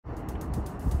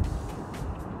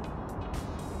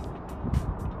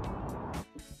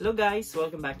Hello guys!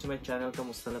 Welcome back to my channel.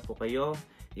 Kamusta na po kayo?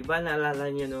 Diba naalala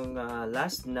nyo nung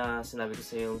last na sinabi ko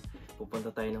sa iyo,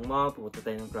 pupunta tayo ng mall, pupunta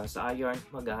tayo ng Cross Iron,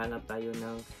 maghahanap tayo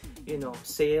ng,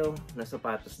 sale na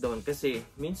sapatos doon. Kasi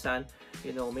minsan,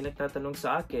 may nagtatanong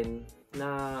sa akin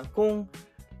na kung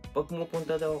pag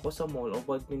pumupunta daw ako sa mall o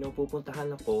pag pinupuntahan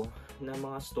ako ng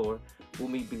mga store,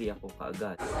 bumibili ako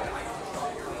kaagad.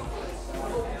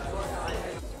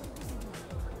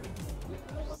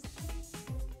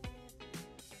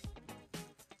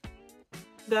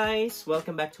 Guys,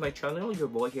 welcome back to my channel. Your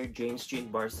boy here, James G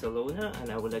in Barcelona, and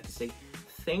I would like to say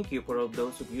thank you for all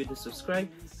those of you that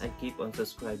subscribe and keep on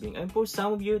subscribing. And for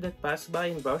some of you that pass by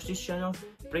and browse this channel,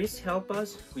 please help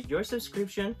us with your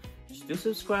subscription. Just do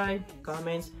subscribe,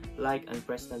 comments, like, and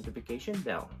press notification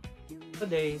bell.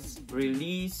 Nowadays,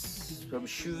 release from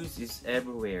shoes is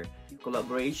everywhere,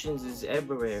 collaborations is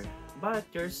everywhere. But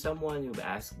there's someone who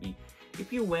asked me,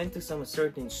 if you went to some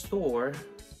certain store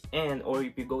or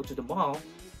if you go to the mall,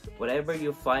 whatever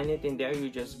you find it in there, you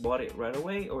just bought it right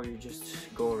away or you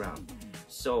just go around.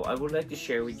 So I would like to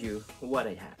share with you what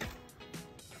I have.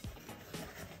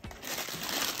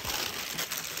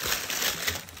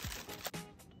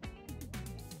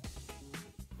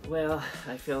 Well,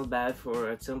 I feel bad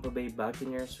for Tampa Bay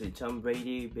Buccaneers with Tom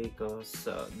Brady because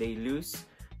they lose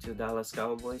to Dallas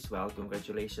Cowboys. Well,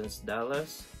 congratulations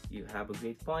Dallas, you have a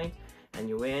great point and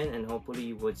you win, and hopefully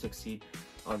you would succeed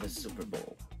on the Super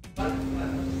Bowl.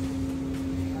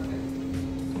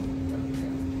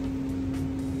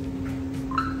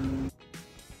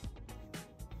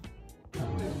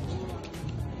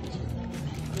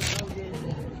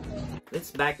 Let's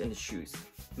back on the shoes.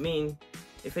 I mean,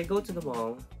 if I go to the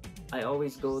mall, I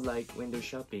always go like window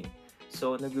shopping.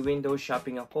 So nag-window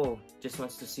shopping ako, just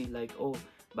wants to see like, oh,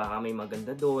 baka may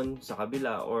maganda doon sa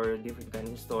kabila or different kind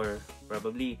of store.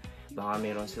 Probably baka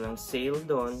mayroon silang sale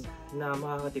doon na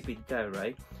makakatipid ka,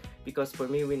 right? Because for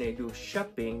me, when I do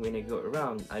shopping, when I go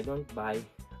around, I don't buy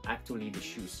actually the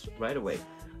shoes right away.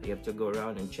 I have to go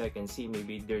around and check and see,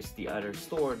 maybe there's the other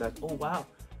store that, oh wow,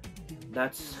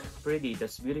 that's pretty,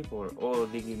 that's beautiful, or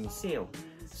they give me sale.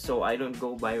 So I don't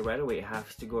go buy right away. I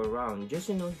have to go around. Just,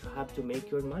 you have to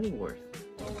make your money worth.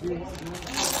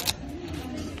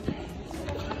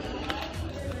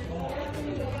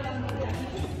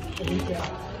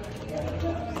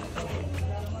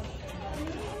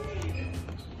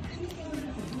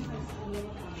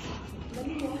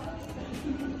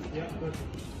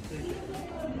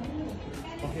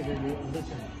 Okay, then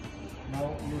listen.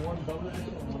 Now you want double it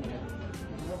or one?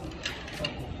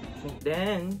 Okay.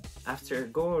 Then after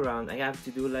go around, I have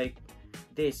to do like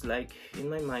this, like in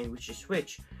my mind, which is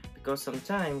switch. Because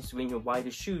sometimes when you buy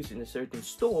the shoes in a certain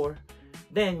store,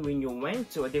 then when you went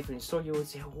to a different store, you would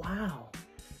say, wow,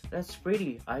 that's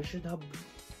pretty, I should have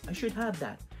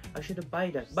that, I should have buy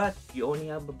that. But you only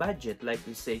have a budget, like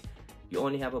we say, you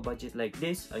only have a budget like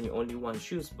this and you only want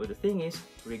shoes. But the thing is,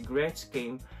 regrets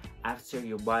came after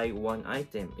you buy one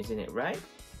item, isn't it right?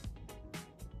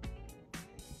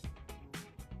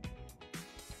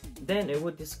 Then I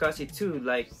would discuss it too,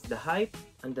 like the hype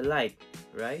and the like,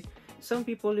 right? Some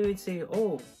people would say,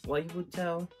 oh, why you would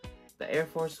tell the Air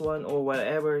Force One or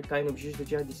whatever kind of shoes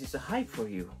that you have, this is a hype for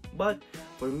you. But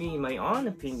for me, my own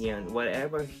opinion,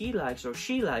 whatever he likes or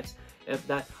she likes, if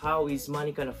that's how his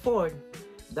money can afford,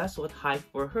 that's what hype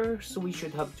for her. So we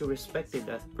should have to respect it,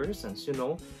 that person's,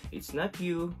 it's not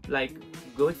you, like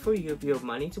good for you if you have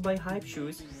money to buy hype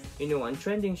shoes, and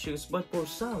trending shoes. But for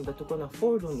some that you can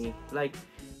afford only, like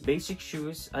basic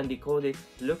shoes, and they call it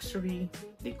luxury,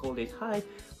 they call it hype,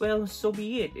 well, so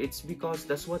be it. It's because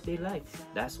that's what they like.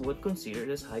 That's what considered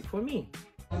as hype for me.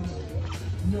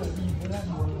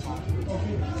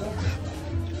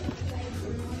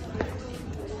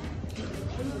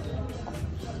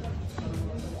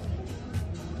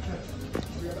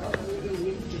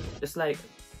 It's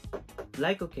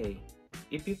like okay,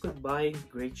 if you could buy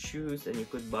great shoes and you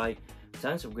could buy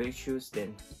tons of great shoes,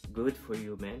 then good for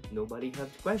you, man. Nobody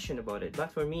have to question about it. But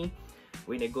for me,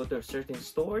 when I go to certain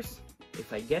stores,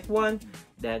 if I get one,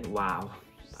 then wow,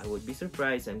 I would be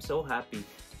surprised. I'm so happy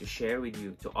to share with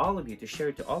you, to all of you, to share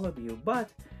it to all of you. But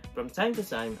from time to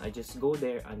time, I just go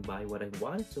there and buy what I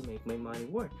want to make my money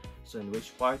work. So in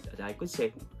which part that I could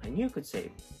save and you could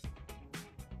save.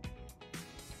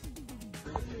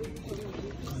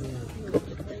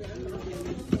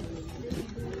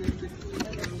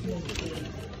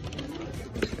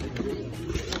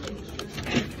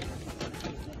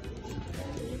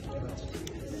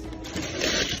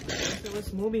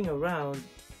 Moving around,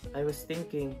 I was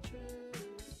thinking,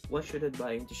 what should I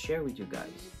buy to share with you guys?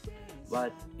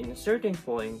 But in a certain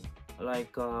point,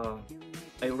 like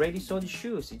I already saw the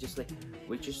shoes. It's just like,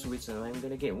 which is which one I'm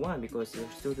gonna get one because they're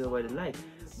still the way I like.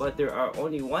 But there are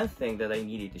only one thing that I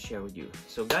needed to share with you.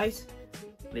 So guys,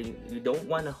 you don't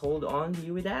want to hold on to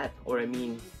you with that, or I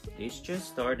mean, this just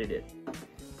started it.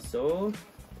 So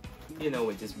you know,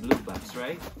 with this blue box,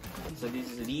 right? So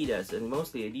this is Adidas, and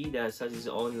mostly Adidas has its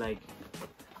own like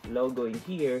logo in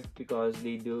here because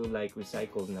they do like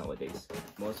recycle nowadays,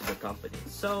 most of the companies.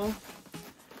 So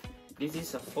this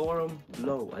is a Forum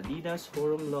Low, Adidas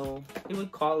Forum Low. You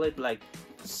would call it like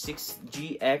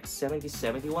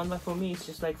gx7071, but for me it's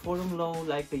just like Forum Low,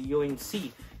 like the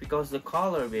UNC, because the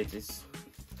color of it is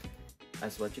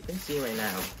as what you can see right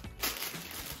now.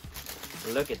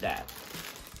 Look at that.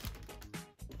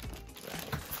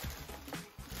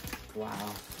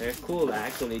 Wow, they're cool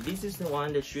actually. This is the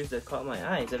one, the shoes that caught my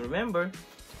eyes. And remember,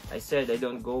 I said I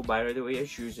don't go buy right away a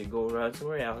shoes. I go around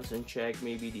somewhere else and check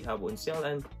maybe they have on sale,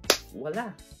 and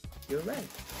voila, you're right.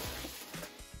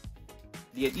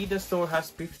 The Adidas store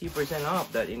has 50% off.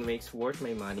 That it makes worth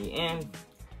my money. And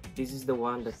this is the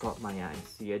one that caught my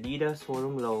eyes. The Adidas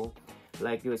Forum Low,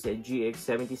 like you said,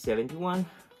 gx7071.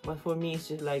 But for me, it's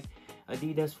just like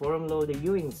Adidas Forum Low, the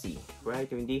UNC, right?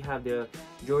 When they have the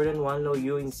Jordan 1 Low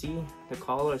UNC, the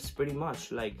color is pretty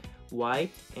much like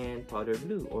white and powder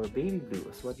blue or baby blue,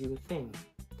 is what you would think.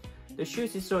 The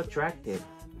shoes is so attractive,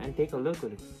 and take a look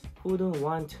at it. Who don't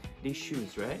want these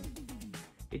shoes, right?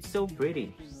 It's so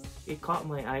pretty. It caught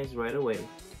my eyes right away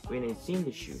when I seen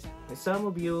the shoes. And some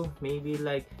of you may be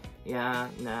like, yeah,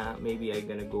 nah, maybe I'm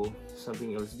gonna go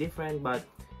something else different, but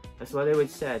that's what I would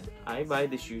said. I buy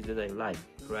the shoes that I like,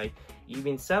 right?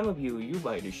 Even some of you, you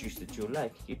buy the shoes that you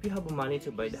like. If you have money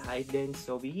to buy the hype, then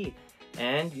so be it.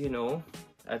 And you know,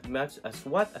 as much as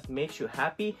what makes you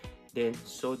happy, then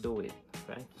so do it,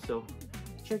 right? So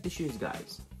check the shoes,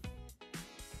 guys.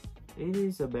 It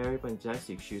is a very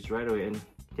fantastic shoes right away, and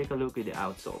take a look at the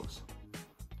outsoles.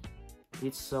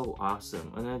 It's so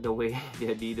awesome. Another way the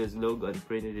Adidas logo and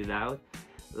printed it out,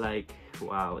 like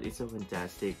wow, it's so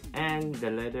fantastic. And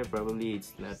the leather, probably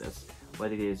it's not as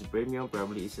what it is premium,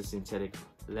 probably it's a synthetic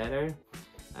leather.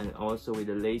 And also with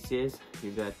the laces,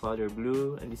 you got powder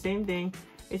blue, and the same thing.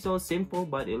 It's all simple,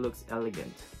 but it looks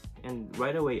elegant. And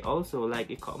right away also,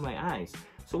 like, it caught my eyes.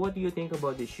 So what do you think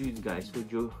about the shoes, guys?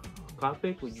 Would you cop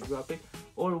it? Would you drop it?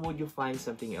 Or would you find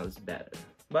something else better?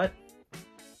 But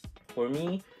for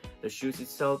me, the shoes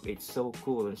itself, it's so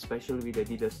cool, especially with the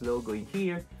Adidas logo in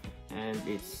here, and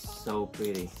it's so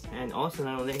pretty. And also,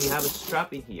 not only you have a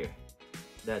strap in here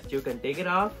that you can take it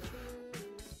off,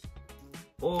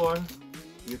 or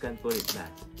you can put it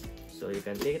back. So you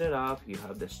can take it off, you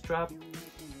have the strap,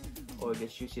 or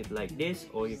just use it like this,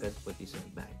 or you can put this on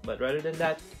back. But rather than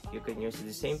that, you can use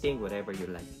the same thing, whatever you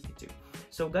like to do.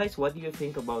 So guys, what do you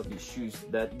think about these shoes?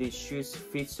 That these shoes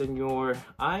fits on your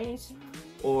eyes,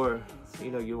 or you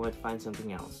know, you want to find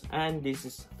something else? And this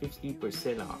is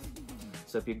 50% off.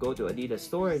 So if you go to Adidas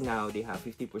store now, they have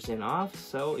 50% off,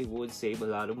 so it would save a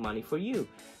lot of money for you.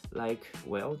 Like,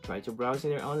 well, try to browse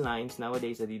in their online.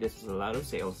 Nowadays Adidas has a lot of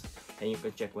sales, and you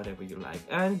can check whatever you like.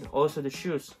 And also the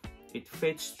shoes, it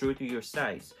fits true to your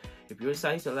size. If you're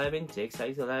size 11, take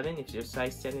size 11. If you're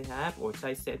size 10 and a half or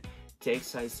size 10, take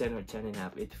size 10 or 10 and a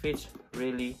half. It fits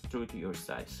really true to your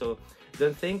size. So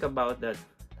don't think about that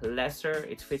lesser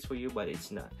it fits for you, but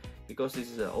it's not, because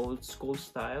this is an old school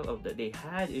style of that they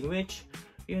had, in which,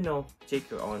 you know,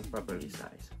 take your own properly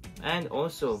size. And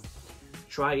also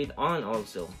try it on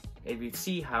also. If you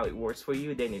see how it works for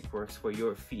you, then it works for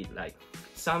your feet. Like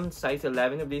some size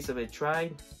 11 of these I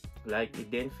tried, like it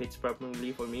didn't fit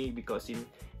properly for me, because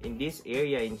in this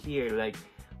area in here, like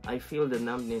I feel the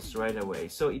numbness right away.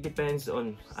 So it depends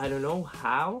on, I don't know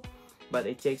how, but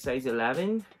it takes size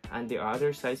 11 and the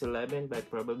other size 11, but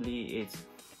probably it's,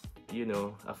 you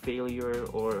know, a failure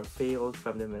or a fail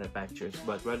from the manufacturers.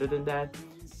 But rather than that,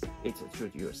 it's true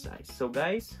to your size. So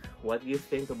guys, what do you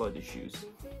think about the shoes?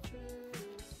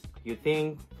 You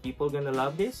think people gonna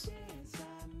love this,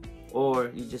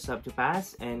 or you just have to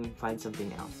pass and find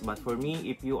something else? But for me,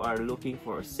 if you are looking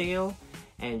for a sale,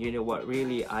 and you know what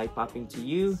really eye-popping to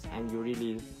you, and you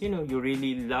really, you know, you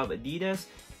really love Adidas,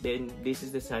 then this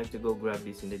is the time to go grab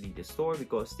this in the Adidas store,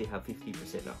 because they have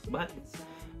 50% off. But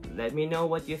let me know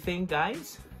what you think,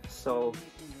 guys. So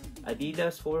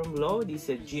Adidas Forum Low, this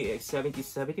is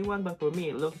GX7071, but for me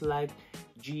it looked like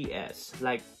GS,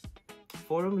 like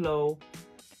Forum Low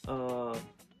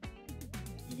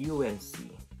UNC.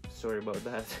 Sorry about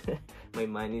that. My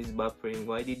mind is buffering.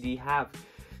 Why did they have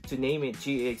to name it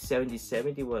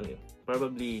GX7071?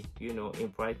 Probably, you know, in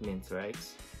brightness, right?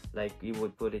 Like you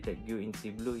would put it at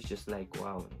UNC blue. It's just like,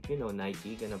 wow, you know,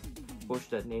 Nike gonna push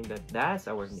that name, that's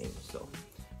our name. So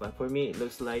but for me it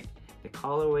looks like the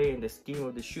colorway and the scheme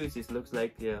of the shoes, it looks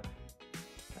like the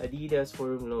Adidas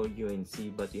Forum Low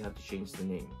UNC, but you have to change the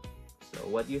name. So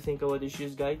what do you think about the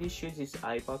shoes, guys? These shoes is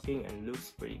eye-popping and looks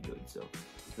pretty good. So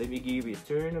let me give you a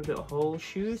turn of the whole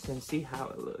shoes and see how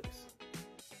it looks.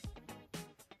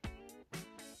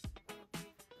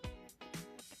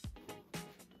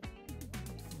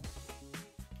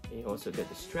 You also get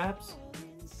the straps.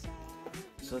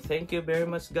 So thank you very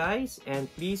much, guys, and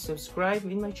please subscribe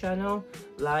in my channel,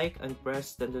 like and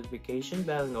press the notification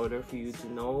bell in order for you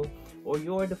to know, or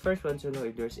you are the first one to know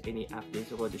if there's any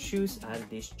updates about the shoes and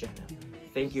this channel.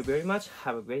 Thank you very much,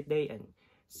 have a great day, and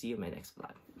see you in my next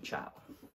vlog. Ciao.